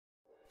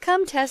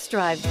Come test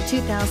drive the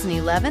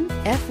 2011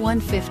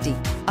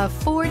 F-150. A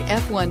Ford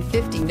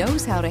F-150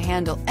 knows how to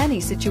handle any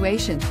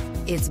situation.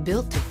 It's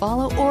built to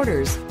follow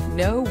orders,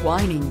 no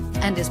whining,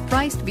 and is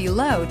priced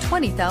below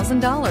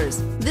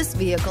 $20,000. This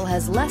vehicle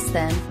has less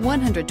than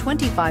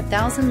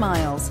 125,000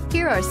 miles.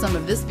 Here are some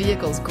of this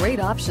vehicle's great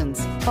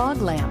options: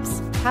 fog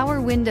lamps, power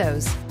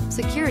windows,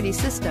 security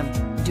system,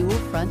 dual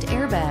front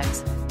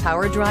airbags,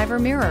 power driver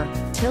mirror,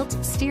 tilt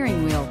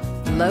steering wheel,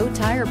 low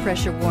tire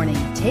pressure warning.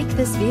 Take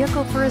this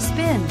vehicle for a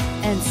spin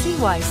and see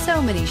why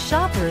so many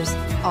shoppers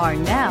are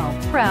now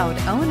proud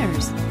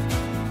owners.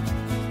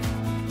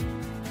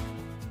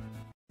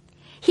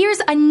 Here's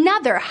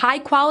another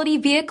high-quality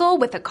vehicle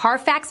with a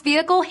Carfax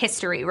Vehicle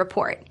History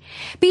Report.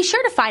 Be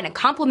sure to find a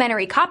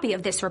complimentary copy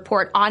of this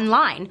report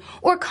online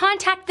or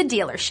contact the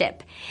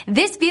dealership.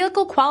 This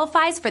vehicle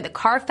qualifies for the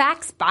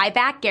Carfax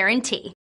Buyback Guarantee.